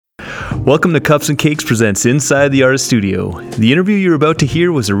Welcome to Cups and Cakes presents Inside the Artist Studio. The interview you're about to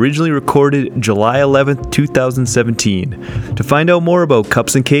hear was originally recorded July 11th, 2017. To find out more about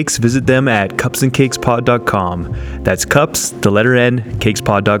Cups and Cakes, visit them at cupsandcakespod.com. That's cups, the letter N,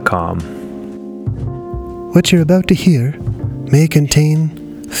 cakespod.com. What you're about to hear may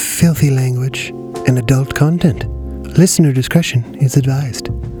contain filthy language and adult content. Listener discretion is advised.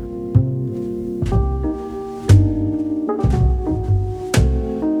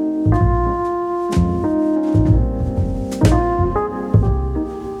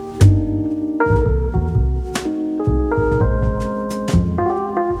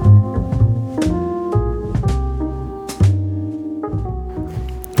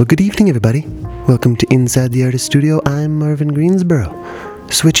 Well, good evening, everybody. Welcome to Inside the Artist Studio. I'm Marvin Greensboro.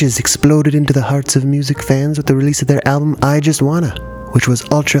 Switches exploded into the hearts of music fans with the release of their album I Just Wanna, which was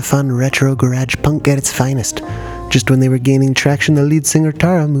ultra-fun retro garage punk at its finest. Just when they were gaining traction, the lead singer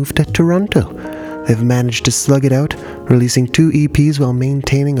Tara moved to Toronto. They've managed to slug it out, releasing 2 EPs while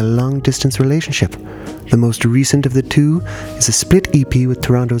maintaining a long-distance relationship. The most recent of the 2 is a split EP with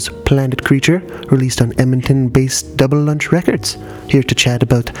Toronto's Planet Creature, released on Edmonton-based Double Lunch Records. Here to chat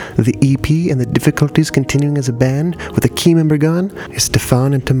about the EP and the difficulties continuing as a band with a key member gone is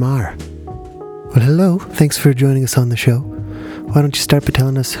Stefan and Tamar. Well, hello. Thanks for joining us on the show. Why don't you start by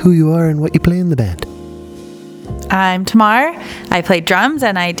telling us who you are and what you play in the band? I'm Tamar. I play drums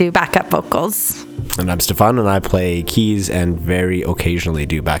and I do backup vocals. And I'm Stefan, and I play keys and very occasionally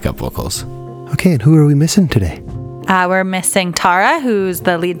do backup vocals. Okay, and who are we missing today? We're missing Tara, who's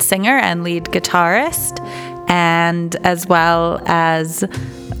the lead singer and lead guitarist, and as well as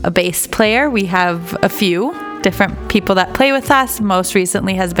a bass player. We have a few different people that play with us. Most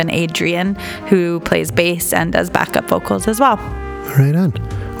recently has been Adrian, who plays bass and does backup vocals as well. Right on.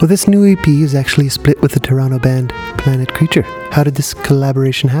 Well, this new EP is actually a split with the Toronto band Planet Creature. How did this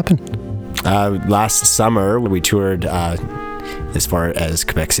collaboration happen? Last summer, we toured as far as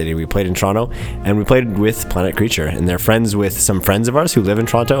Quebec City. We played in Toronto, and we played with Planet Creature, and they're friends with some friends of ours who live in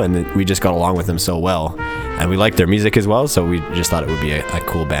Toronto, and we just got along with them so well, and we liked their music as well, so we just thought it would be a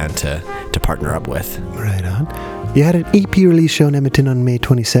cool band to partner up with. Right on. You had an EP release show in Edmonton on May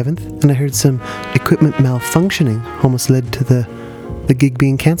 27th, and I heard some equipment malfunctioning almost led to the gig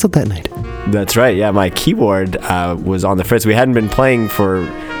being cancelled that night. That's right, yeah. My keyboard was on the fritz. We hadn't been playing for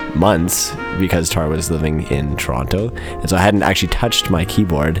months because Tara was living in Toronto, and so I hadn't actually touched my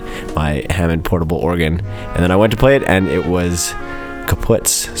keyboard, my Hammond portable organ, and then I went to play it and it was kaput.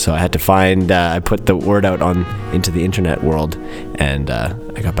 So I had to find I put the word out into the internet world, and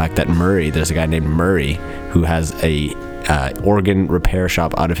I got back that there's a guy named Murray who has a organ repair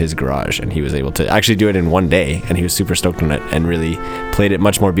shop out of his garage, and he was able to actually do it in one day, and he was super stoked on it and really played it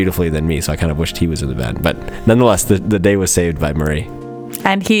much more beautifully than me, so I kind of wished he was in the band, but nonetheless the day was saved by Murray.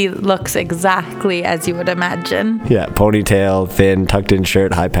 And he looks exactly as you would imagine. Yeah, ponytail, thin, tucked in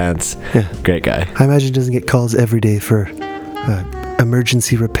shirt, high pants. Yeah. Great guy. I imagine he doesn't get calls every day for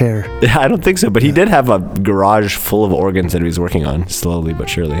emergency repair. Yeah, I don't think so, but he did have a garage full of organs that he was working on, slowly but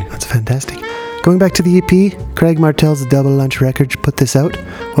surely. That's fantastic. Going back to the EP, Craig Martell's Double Lunch Records put this out.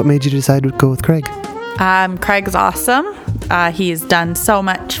 What made you decide to go with Craig? Craig's awesome. He's done so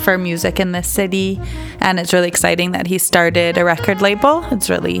much for music in this city, and it's really exciting that he started a record label. It's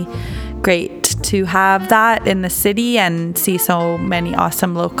really great to have that in the city and see so many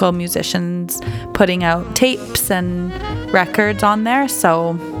awesome local musicians putting out tapes and records on there.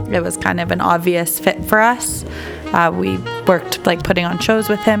 So it was kind of an obvious fit for us. We worked putting on shows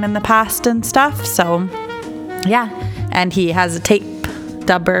with him in the past and stuff. So yeah, and he has a tape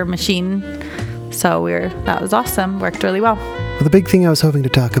dubber machine. So that was awesome. Worked really well. Well, the big thing I was hoping to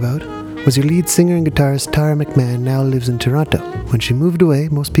talk about was your lead singer and guitarist Tara McMahon now lives in Toronto. When she moved away,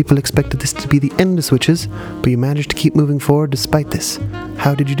 most people expected this to be the end of Switches, but you managed to keep moving forward despite this.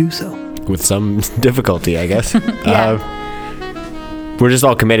 How did you do so? With some difficulty, I guess. Yeah. We're just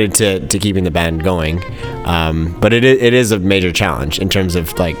all committed to keeping the band going, but it is a major challenge in terms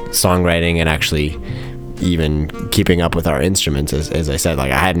of songwriting and actually even keeping up with our instruments. As I said, I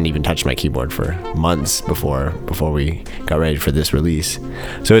hadn't even touched my keyboard for months before we got ready for this release.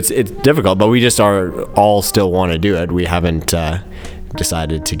 So it's difficult, but we just all still want to do it. We haven't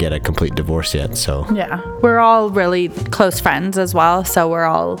decided to get a complete divorce yet, so yeah, we're all really close friends as well, so we're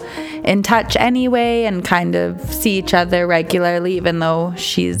all in touch anyway and kind of see each other regularly even though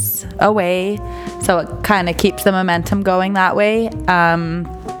she's away, so it kind of keeps the momentum going that way.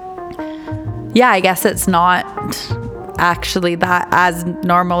 Yeah, I guess it's not actually that as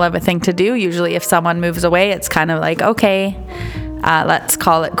normal of a thing to do. Usually if someone moves away, it's kind of okay, let's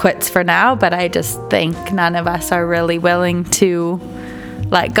call it quits for now. But I just think none of us are really willing to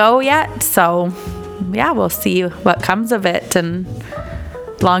let go yet. So yeah, we'll see what comes of it. And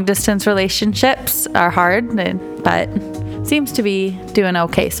long distance relationships are hard, but seems to be doing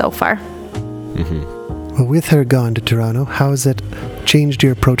okay so far. Well, with her gone to Toronto, how has it changed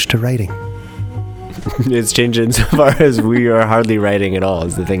your approach to writing? It's changed insofar as we are hardly writing at all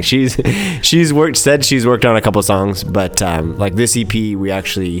is the thing. She's worked on a couple songs, but like this EP we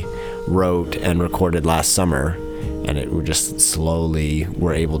actually wrote and recorded last summer, and we just slowly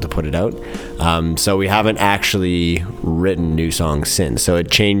were able to put it out. So we haven't actually written new songs since. So it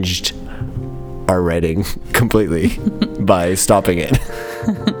changed our writing completely by stopping it.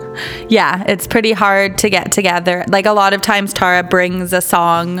 Yeah, it's pretty hard to get together. Like a lot of times Tara brings a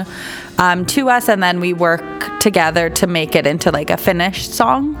song to us, and then we work together to make it into like a finished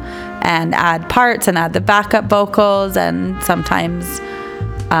song and add parts and add the backup vocals and sometimes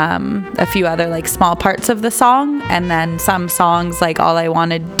a few other like small parts of the song. And then some songs like All I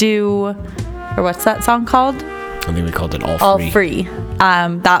Want to Do, or what's that song called? I think we called it All Free. All Free.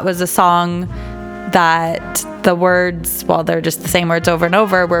 That was a song that the words, well, they're just the same words over and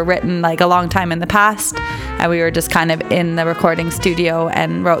over, were written like a long time in the past, and we were just kind of in the recording studio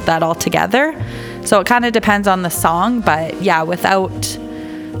and wrote that all together. So it kind of depends on the song, but yeah, without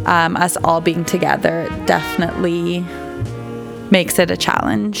us all being together, it definitely makes it a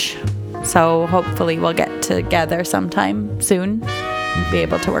challenge. So hopefully we'll get together sometime soon, be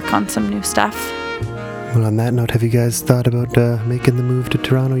able to work on some new stuff. Well, on that note, have you guys thought about making the move to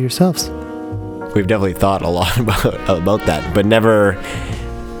Toronto yourselves? We've definitely thought a lot about that, but never,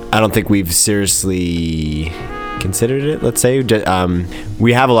 I don't think we've seriously considered it, let's say.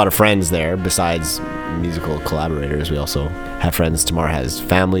 We have a lot of friends there besides musical collaborators. We also have friends. Tamar has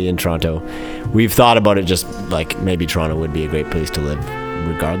family in Toronto. We've thought about it, just like maybe Toronto would be a great place to live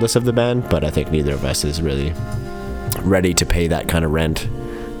regardless of the band, but I think neither of us is really ready to pay that kind of rent.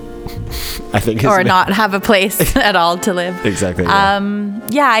 I think, or not have a place at all to live. Exactly.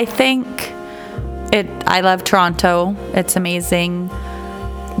 Yeah, I think I love Toronto. It's amazing.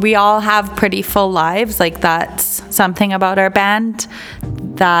 We all have pretty full lives. Like, that's something about our band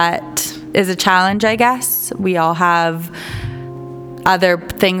that is a challenge, I guess. We all have other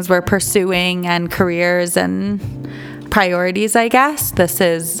things we're pursuing and careers and priorities, I guess. This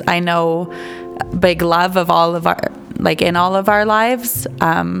is, I know, a big love of all of our, like, in all of our lives.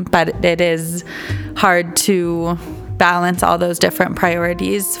 But it is hard to balance all those different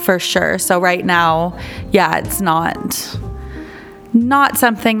priorities for sure. So right now, yeah, it's not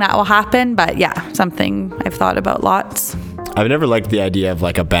something that will happen, but yeah, something I've thought about lots. I've never liked the idea of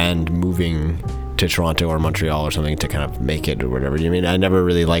like a band moving to Toronto or Montreal or something to kind of make it or whatever. You mean, I never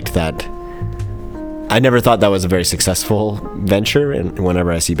really liked that. I never thought that was a very successful venture, and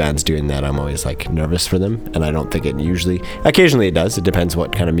whenever I see bands doing that, I'm always like nervous for them, and I don't think it occasionally it does. It depends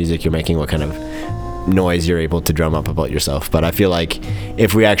what kind of music you're making, what kind of noise you're able to drum up about yourself. But I feel like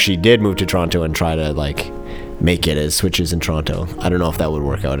if we actually did move to Toronto and try to like make it as Switches in Toronto, I don't know if that would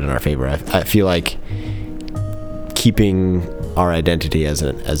work out in our favor. I feel like keeping our identity as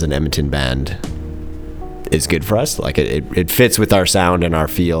an Edmonton band is good for us. Like it fits with our sound and our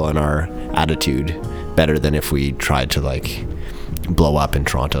feel and our attitude better than if we tried to like blow up in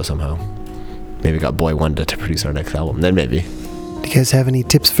Toronto somehow. Maybe got Boy Wonder to produce our next album, then maybe. Do you guys have any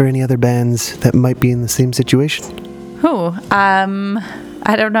tips for any other bands that might be in the same situation?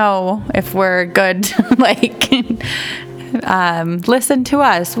 I don't know if we're good. Like, listen to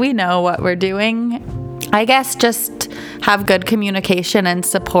us. We know what we're doing. I guess just have good communication and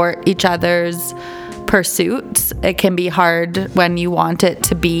support each other's pursuits. It can be hard when you want it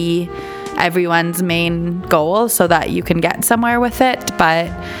to be everyone's main goal so that you can get somewhere with it, but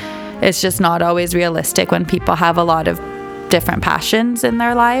it's just not always realistic when people have a lot of different passions in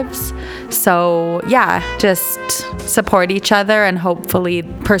their lives. So yeah, just support each other, and hopefully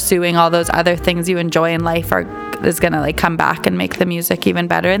pursuing all those other things you enjoy in life is gonna like come back and make the music even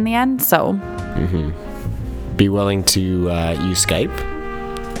better in the end. So be willing to use Skype.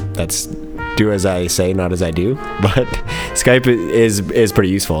 That's do as I say, not as I do. But Skype is pretty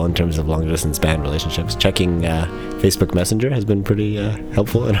useful in terms of long distance band relationships. Checking Facebook Messenger has been pretty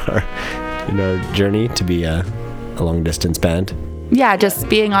helpful in our journey to be a long distance band. Yeah, just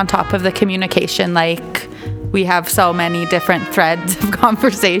being on top of the communication. Like, we have so many different threads of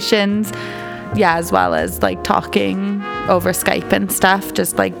conversations. Yeah, as well as like talking over Skype and stuff,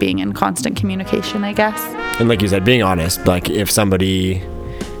 just like being in constant communication, I guess. And like you said, being honest, like if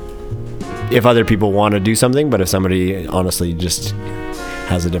other people want to do something, but if somebody honestly just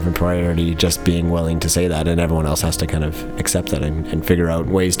has a different priority, just being willing to say that, and everyone else has to kind of accept that and figure out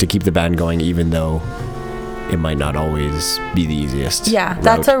ways to keep the band going, even though it might not always be the easiest. Yeah,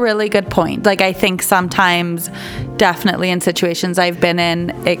 that's a really good point. Like, I think sometimes, definitely in situations I've been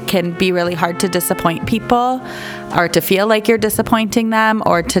in, it can be really hard to disappoint people, or to feel like you're disappointing them,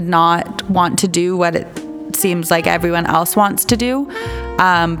 or to not want to do what it seems like everyone else wants to do.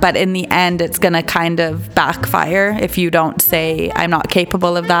 But in the end, it's going to kind of backfire if you don't say, I'm not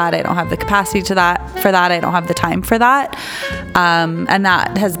capable of that, I don't have the capacity for that, I don't have the time for that. And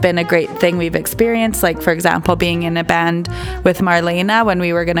that has been a great thing we've experienced. Like, for example, being in a band with Marlena when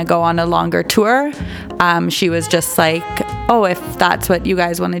we were going to go on a longer tour, she was just like, oh, if that's what you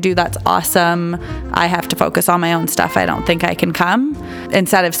guys want to do, that's awesome. I have to focus on my own stuff. I don't think I can come.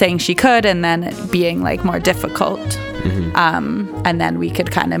 Instead of saying she could and then it being like more difficult. And then we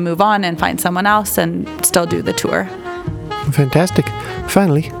could kind of move on and find someone else and still do the tour. Fantastic.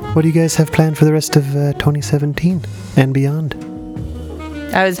 Finally, what do you guys have planned for the rest of 2017 and beyond?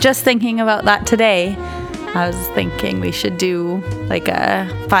 I was just thinking about that today. I was thinking we should do like a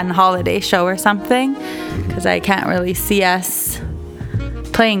fun holiday show or something, because I can't really see us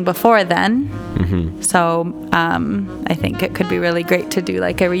playing before then. So I think it could be really great to do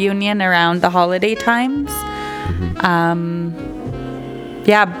like a reunion around the holiday times.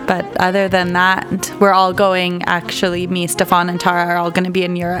 Yeah, but other than that, we're all going, actually, me, Stefan, and Tara are all going to be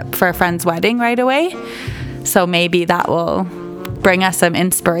in Europe for a friend's wedding right away. So maybe that will bring us some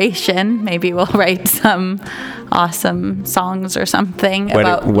inspiration. Maybe we'll write some awesome songs or something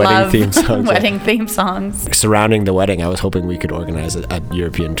about love. Theme songs. Wedding theme songs. Surrounding the wedding, I was hoping we could organize a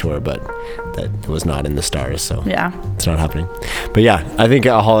European tour, but that was not in the stars, so yeah, it's not happening. But yeah, I think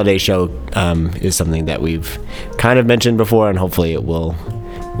a holiday show is something that we've kind of mentioned before, and hopefully it will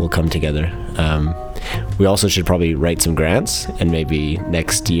come together. We also should probably write some grants, and maybe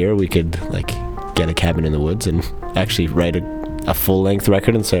next year we could like get a cabin in the woods and actually write a full-length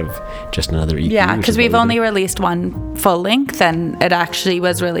record instead of just another EP. Yeah, because we've only released one full-length, and it actually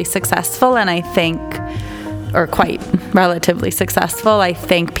was really successful, and I think, or quite relatively successful. I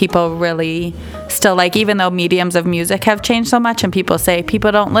think people really still like, even though mediums of music have changed so much and people say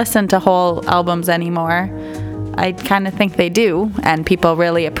people don't listen to whole albums anymore, I kind of think they do, and people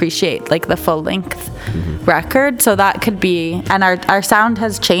really appreciate like the full-length record. So that could be, and our sound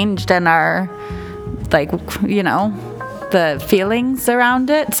has changed, and our, like, you know, the feelings around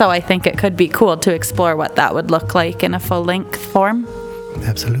it. So I think it could be cool to explore what that would look like in a full-length form.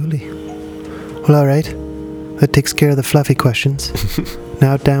 Absolutely. Well, all right. That takes care of the fluffy questions.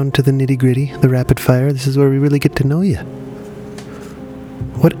 Now down to the nitty-gritty, the rapid fire. This is where we really get to know you.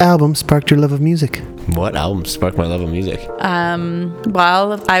 What album sparked your love of music? What album sparked my love of music?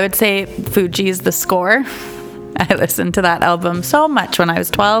 Well, I would say Fugees' The Score. I listened to that album so much when I was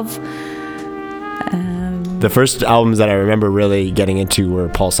 12. The first albums that I remember really getting into were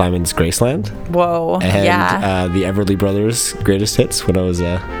Paul Simon's Graceland. Whoa, and, yeah. The Everly Brothers' Greatest Hits when I was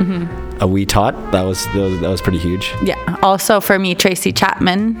a wee tot. That was pretty huge. Yeah. Also for me, Tracy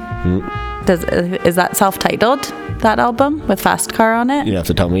Chapman. Is that self-titled, that album with Fast Car on it? You have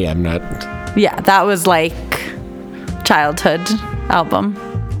to tell me. I'm not. Yeah, that was like childhood album.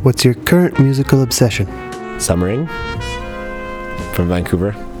 What's your current musical obsession? Summering from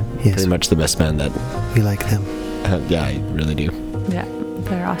Vancouver. Yes. Pretty much the best band that. You like them? Yeah, I really do. Yeah,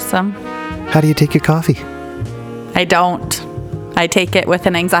 they're awesome. How do you take your coffee? I don't. I take it with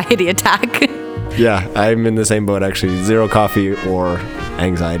an anxiety attack. Yeah, I'm in the same boat actually. Zero coffee or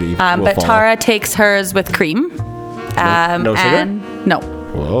anxiety. But Tara takes hers with cream. No sugar? And no.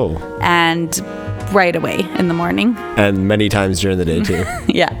 Whoa. And right away in the morning. And many times during the day too.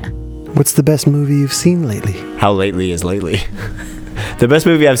 Yeah. What's the best movie you've seen lately? How lately is lately? The best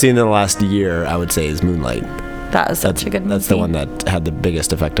movie I've seen in the last year, I would say, is Moonlight. That was such a good movie. That's the one that had the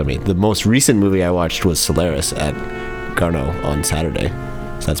biggest effect on me. The most recent movie I watched was Solaris at Garneau on Saturday.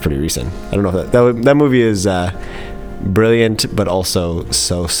 So that's pretty recent. I don't know if that movie is brilliant, but also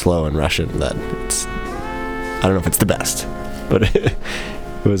so slow and Russian that I don't know if it's the best. But it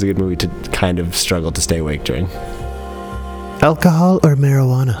was a good movie to kind of struggle to stay awake during. Alcohol or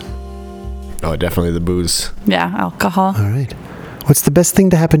marijuana? Oh, definitely the booze. Yeah, alcohol. All right. What's the best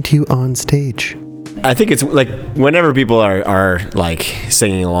thing to happen to you on stage? I think it's like whenever people are like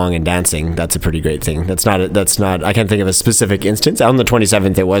singing along and dancing, that's a pretty great thing. That's not I can't think of a specific instance. On the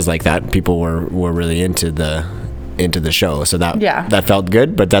 27th it was like that. People were really into the show. So that felt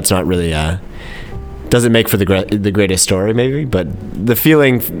good, but that's not really doesn't make for the greatest story maybe, but the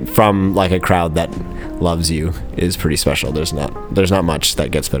feeling from like a crowd that loves you is pretty special. There's not much that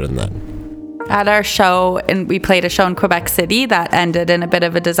gets better than that. At our show, and we played a show in Quebec City that ended in a bit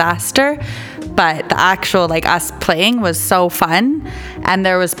of a disaster, but the actual like us playing was so fun, and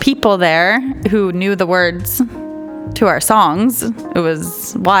there was people there who knew the words to our songs. It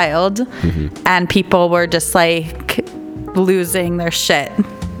was wild. And people were just like losing their shit,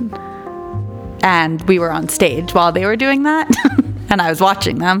 and we were on stage while they were doing that. And I was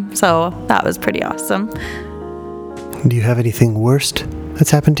watching them, so that was pretty awesome. Do you have anything worst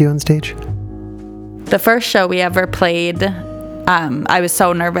that's happened to you on stage? The first show we ever played, I was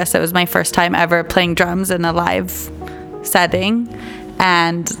so nervous. It was my first time ever playing drums in a live setting.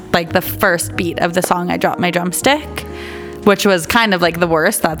 And like the first beat of the song, I dropped my drumstick, which was kind of like the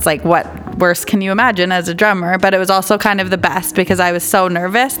worst. That's like, what worse can you imagine as a drummer? But it was also kind of the best, because I was so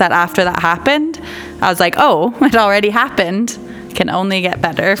nervous that after that happened, I was like, oh, it already happened. It can only get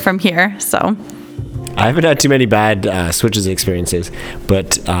better from here. So I haven't had too many bad Switches experiences,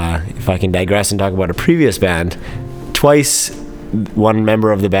 but if I can digress and talk about a previous band, twice one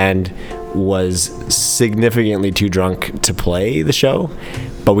member of the band was significantly too drunk to play the show,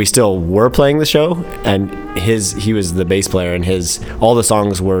 but we still were playing the show, and he was the bass player, and all the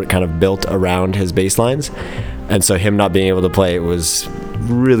songs were kind of built around his bass lines, and so him not being able to play it was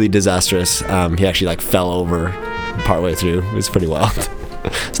really disastrous. He actually like fell over partway through. It was pretty wild.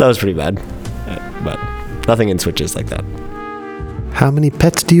 So that was pretty bad, but nothing in Switches like that. How many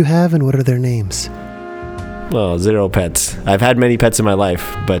pets do you have, and what are their names? Well, 0 pets. I've had many pets in my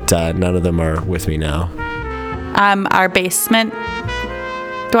life, but none of them are with me now. Our basement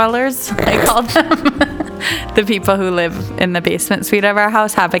dwellers, I call them. The people who live in the basement suite of our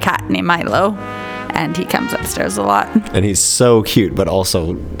house have a cat named Milo, and he comes upstairs a lot. And he's so cute, but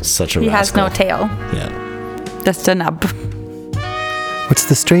also such a rascal. He has no tail. Yeah. Just a nub. What's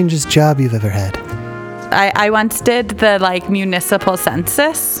the strangest job you've ever had? I once did the like municipal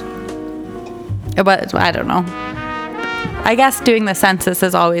census. But I don't know. I guess doing the census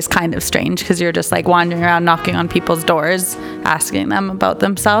is always kind of strange, because you're just like wandering around knocking on people's doors, asking them about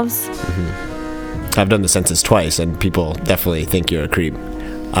themselves. I've done the census twice, and people definitely think you're a creep.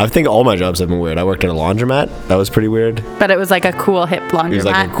 I think all my jobs have been weird. I worked at a laundromat. That was pretty weird. But it was like a cool hip laundromat. It was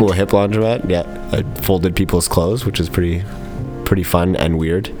like a cool hip laundromat. Yeah. I folded people's clothes, which is pretty fun and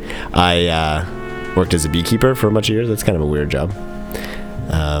weird. I worked as a beekeeper for a bunch of years. That's kind of a weird job.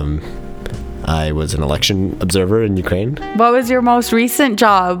 I was an election observer in Ukraine. What was your most recent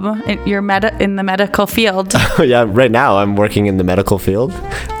job in the medical field? Yeah, right now I'm working in the medical field.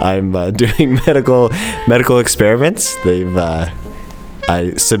 I'm doing medical experiments.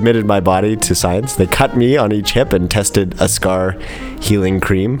 I submitted my body to science. They cut me on each hip and tested a scar healing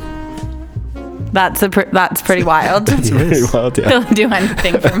cream. That's pretty wild. It's pretty wild, yeah. He'll do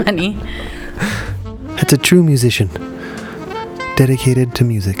anything for money. That's a true musician, dedicated to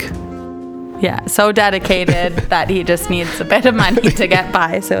music. Yeah, so dedicated that he just needs a bit of money to get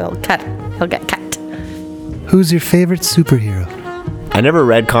by, so he'll get cut. Who's your favorite superhero? I never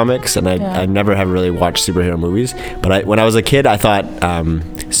read comics, and I never have really watched superhero movies, but when I was a kid, I thought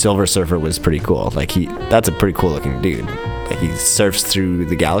Silver Surfer was pretty cool. Like that's a pretty cool looking dude. Like he surfs through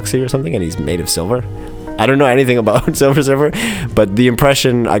the galaxy or something, and he's made of silver. I don't know anything about Silver Surfer, but the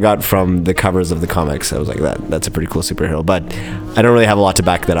impression I got from the covers of the comics, I was like, that's a pretty cool superhero. But I don't really have a lot to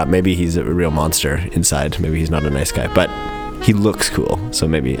back that up. Maybe he's a real monster inside. Maybe he's not a nice guy, but he looks cool. So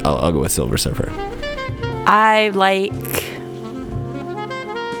maybe I'll go with Silver Surfer. I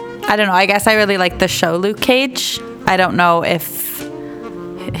don't know. I guess I really like the show Luke Cage. I don't know if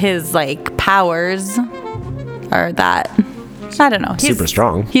his like powers are that. I don't know. He's super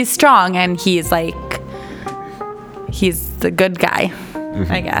strong. He's strong, and he's the good guy,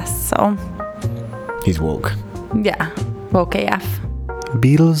 I guess. So he's woke. Yeah, woke AF.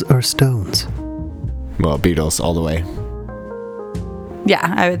 Beatles or Stones? Well, Beatles all the way.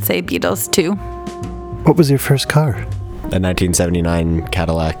 Yeah, I would say Beatles too. What was your first car? A 1979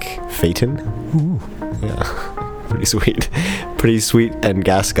 Cadillac Phaeton. Ooh. Yeah, pretty sweet and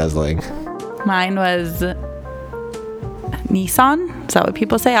gas guzzling. Mine was Nissan. Is that what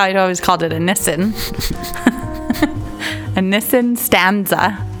people say? I always called it a Nissan. A Nissan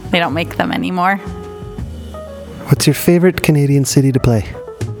Stanza. They don't make them anymore. What's your favorite Canadian city to play?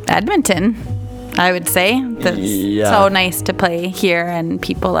 Edmonton, I would say. It's so nice to play here, and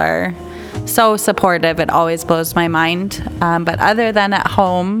people are so supportive. It always blows my mind. But other than at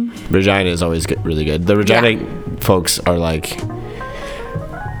home, Regina is always really good. The Regina folks are like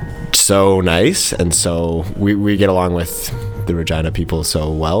so nice, and so we get along with the Regina people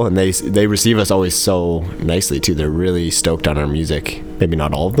so well, and they receive us always so nicely too. They're really stoked on our music. Maybe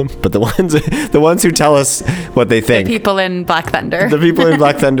not all of them, but the ones who tell us what they think. The people in Black Thunder. The people in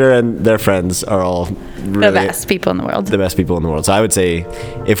Black Thunder and their friends are all really the best people in the world. The best people in the world. So I would say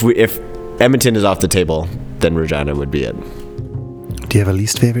if Edmonton is off the table, then Regina would be it. Do you have a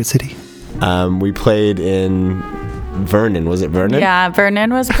least favorite city? We played in Vernon. Was it Vernon? Yeah,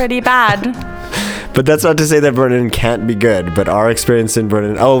 Vernon was pretty bad. But that's not to say that Vernon can't be good. But our experience in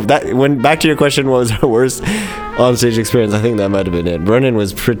Vernon. Back to your question, what was our worst on-stage experience? I think that might have been it. Vernon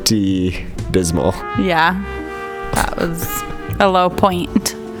was pretty dismal. Yeah, that was a low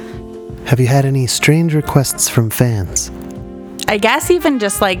point. Have you had any strange requests from fans? I guess even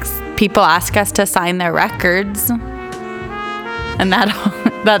just like people ask us to sign their records, and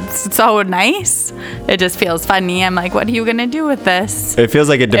that's so nice. It just feels funny. I'm like, what are you gonna do with this? It feels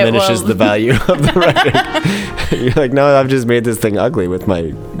like it diminishes the value of the record. You're like, no, I've just made this thing ugly with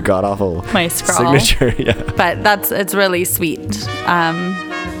my god awful signature. Yeah. But it's really sweet.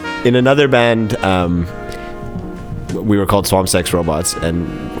 In another band, we were called Swamp Sex Robots, and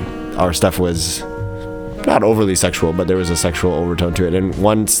our stuff was not overly sexual, but there was a sexual overtone to it. And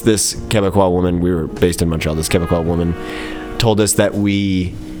once this Quebecois woman, we were based in Montreal, this Quebecois woman told us that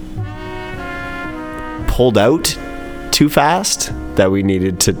we pulled out too fast, that we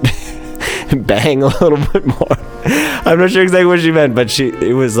needed to bang a little bit more. I'm not sure exactly what she meant, but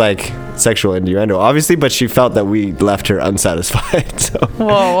it was like sexual innuendo, obviously, but she felt that we left her unsatisfied. So.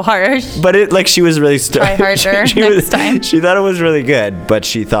 Whoa, harsh. But she was really try harder next time. She thought it was really good, but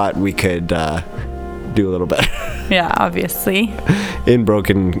she thought we could do a little better. Yeah, obviously. In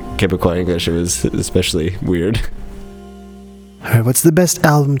broken Quebecois English, it was especially weird. All right, what's the best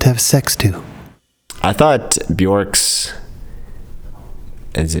album to have sex to? I thought Bjork's,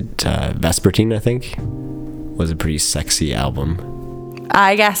 is it Vespertine, I think, was a pretty sexy album.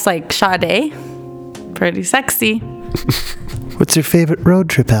 I guess like Sade, pretty sexy. What's your favorite road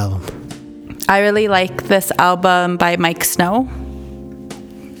trip album? I really like this album by Mike Snow.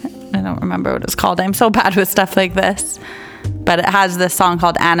 I don't remember what it's called. I'm so bad with stuff like this. But it has this song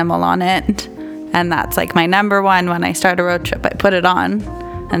called Animal on it. And that's like my number one when I start a road trip. I put it on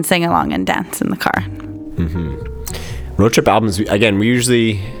and sing along and dance in the car. Mm-hmm. Road trip albums, we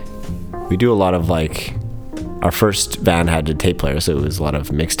do a lot of like, our first van had a tape player, so it was a lot of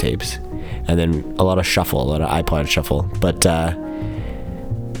mixtapes. And then a lot of shuffle, a lot of iPod shuffle. But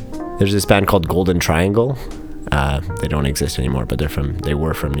there's this band called Golden Triangle. They don't exist anymore, but they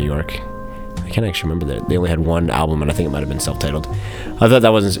were from New York. I can't actually remember that. They only had one album, and I think it might have been self-titled. I thought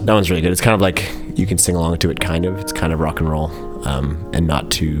that one's really good. It's kind of like, you can sing along to it, kind of. It's kind of rock and roll, and not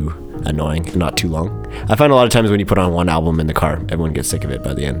too annoying, and not too long. I find a lot of times when you put on one album in the car, everyone gets sick of it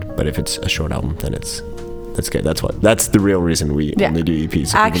by the end. But if it's a short album, then that's good. That's the real reason we only do EPs.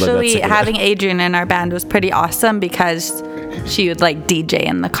 So actually, having Adrian in our band was pretty awesome because she would like DJ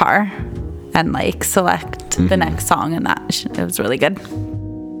in the car and like select the next song, and it was really good.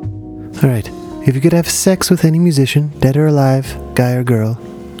 All right. If you could have sex with any musician, dead or alive, guy or girl,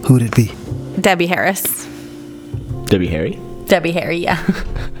 who would it be? Debbie Harris. Debbie Harry? Debbie Harry, yeah.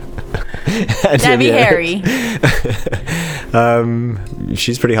 Debbie Harry.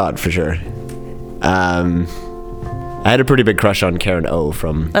 She's pretty hot for sure. I had a pretty big crush on Karen O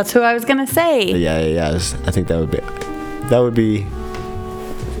from... That's who I was going to say. Yeah. I think that would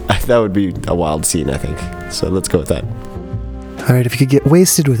be a wild scene, I think. So let's go with that. All right, if you could get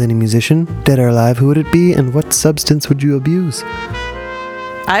wasted with any musician, dead or alive, who would it be, and what substance would you abuse?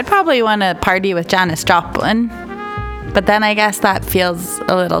 I'd probably want to party with Janis Joplin, but then I guess that feels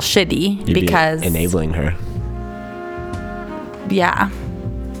a little shitty. You'd because... be enabling her. Yeah.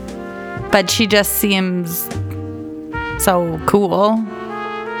 But she just seems so cool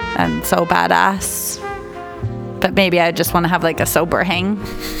and so badass. But maybe I just want to have like a sober hang.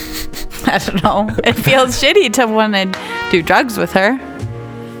 I don't know. It feels shitty to want to do drugs with her.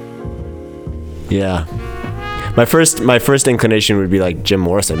 Yeah. My first inclination would be like Jim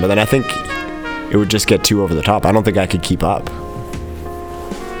Morrison, but then I think it would just get too over the top. I don't think I could keep up.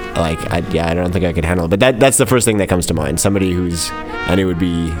 I don't think I could handle it. But that's the first thing that comes to mind. Somebody and it would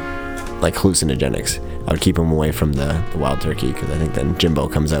be like hallucinogenics. I would keep him away from the wild turkey because I think then Jimbo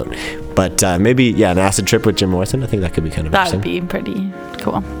comes out. But maybe, an acid trip with Jim Morrison. I think that could be kind of interesting. That would be pretty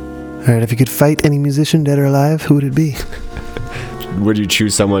cool. All right, if you could fight any musician, dead or alive, who would it be? Would you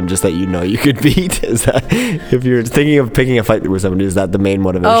choose someone just that you could beat? Is that, if you're thinking of picking a fight with somebody, is that the main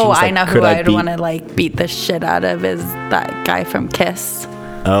motivation? Oh, I know who I'd want to beat the shit out of is that guy from Kiss.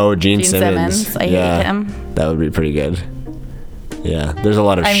 Oh, Gene Simmons. I hate him. That would be pretty good. Yeah, there's a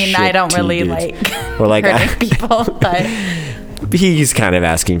lot of shit. I don't really hurting people, but he's kind of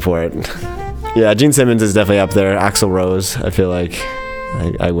asking for it. Yeah, Gene Simmons is definitely up there. Axl Rose, I feel like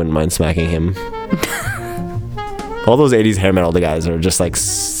I wouldn't mind smacking him. All those 80s hair metal guys are just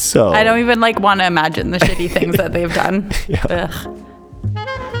so... I don't even want to imagine the shitty things that they've done. Yeah. Ugh.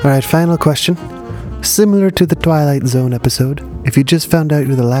 All right, final question. Similar to the Twilight Zone episode, if you just found out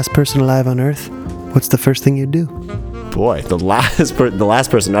you're the last person alive on Earth, what's the first thing you'd do? Boy, the last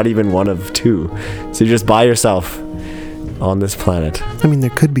person, not even one of two. So you're just by yourself on this planet. I mean,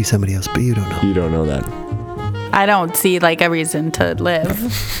 there could be somebody else, but you don't know. You don't know that. I don't see like a reason to live.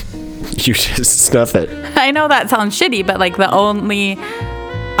 You just snuff it. I know that sounds shitty, but like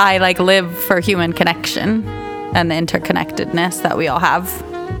I like live for human connection and the interconnectedness that we all have.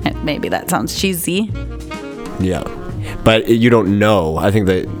 And maybe that sounds cheesy. Yeah. But you don't know. I think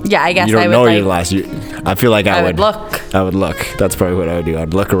that Yeah, I guess you don't I would know like, you're the last. I feel like I would look I would look. That's probably what I would do.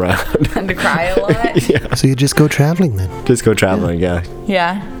 I'd look around. and cry a lot. Yeah. So you just go traveling then? Just go traveling, yeah.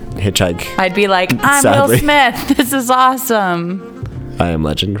 Yeah. Hitchhike. I'd be like, I'm Sadly. Will Smith. This is awesome. I Am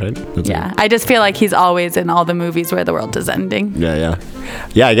Legend, right? That's Yeah. I just feel like he's always in all the movies where the world is ending. Yeah.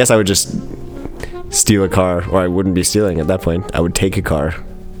 Yeah, I guess I would just steal a car, or I wouldn't be stealing at that point. I would take a car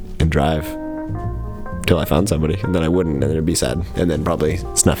and drive till I found somebody, and then I wouldn't, and then it'd be sad, and then probably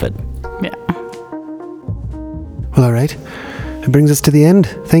snuff it. Yeah. Well, all right. It brings us to the end.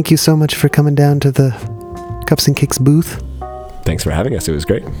 Thank you so much for coming down to the Cups and Cakes booth. Thanks for having us. It was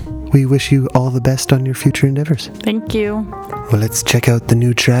great. We wish you all the best on your future endeavors. Thank you. Well, let's check out the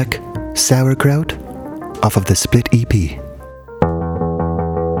new track, Sauerkraut, off of the Split E EP.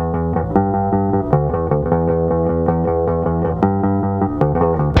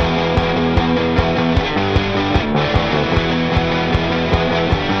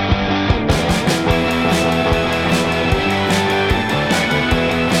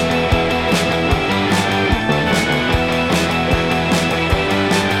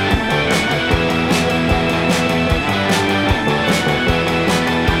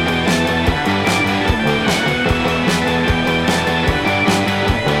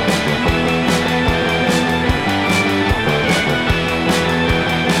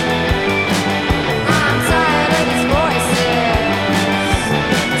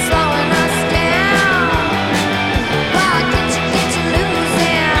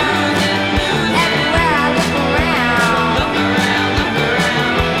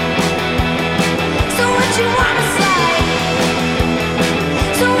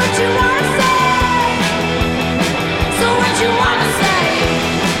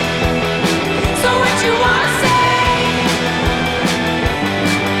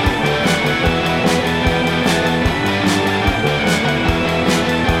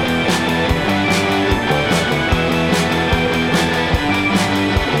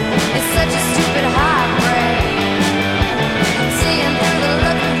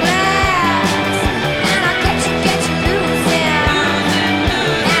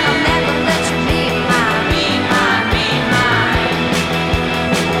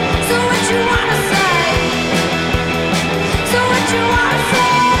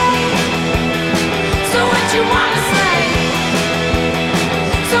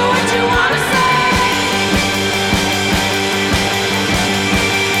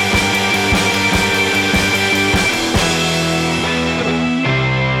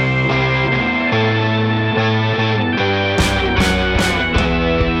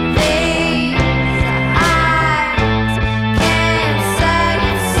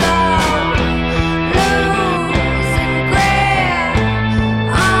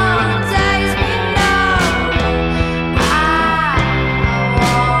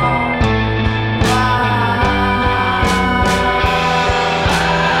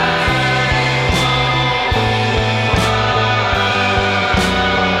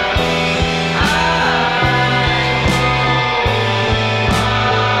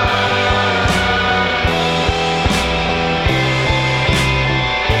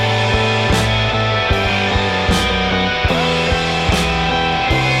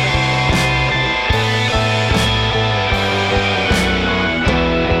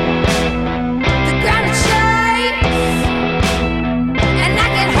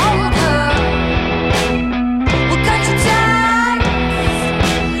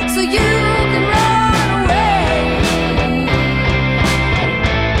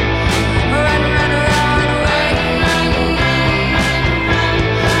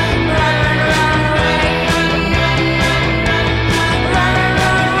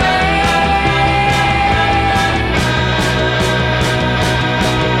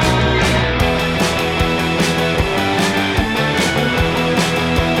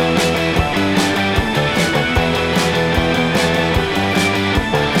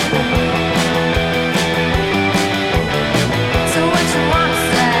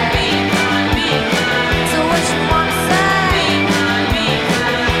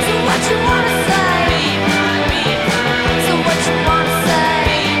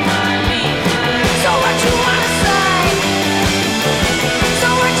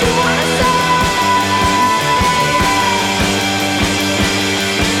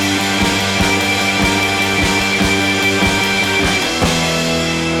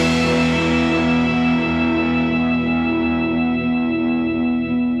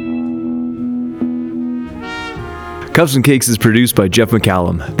 Cups and Cakes is produced by Jeff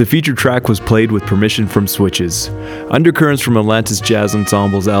McCallum. The featured track was played with permission from Switches. Undercurrents from Atlantis Jazz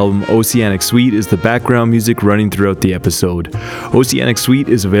Ensemble's album Oceanic Suite is the background music running throughout the episode. Oceanic Suite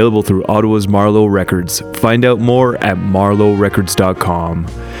is available through Ottawa's Marlowe Records. Find out more at marlowerecords.com.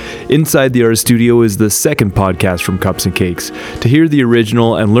 Inside the Artist Studio is the second podcast from Cups and Cakes. To hear the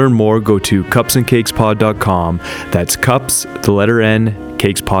original and learn more, go to cupsandcakespod.com. That's cups, the letter N,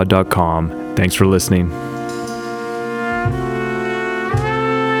 cakespod.com. Thanks for listening.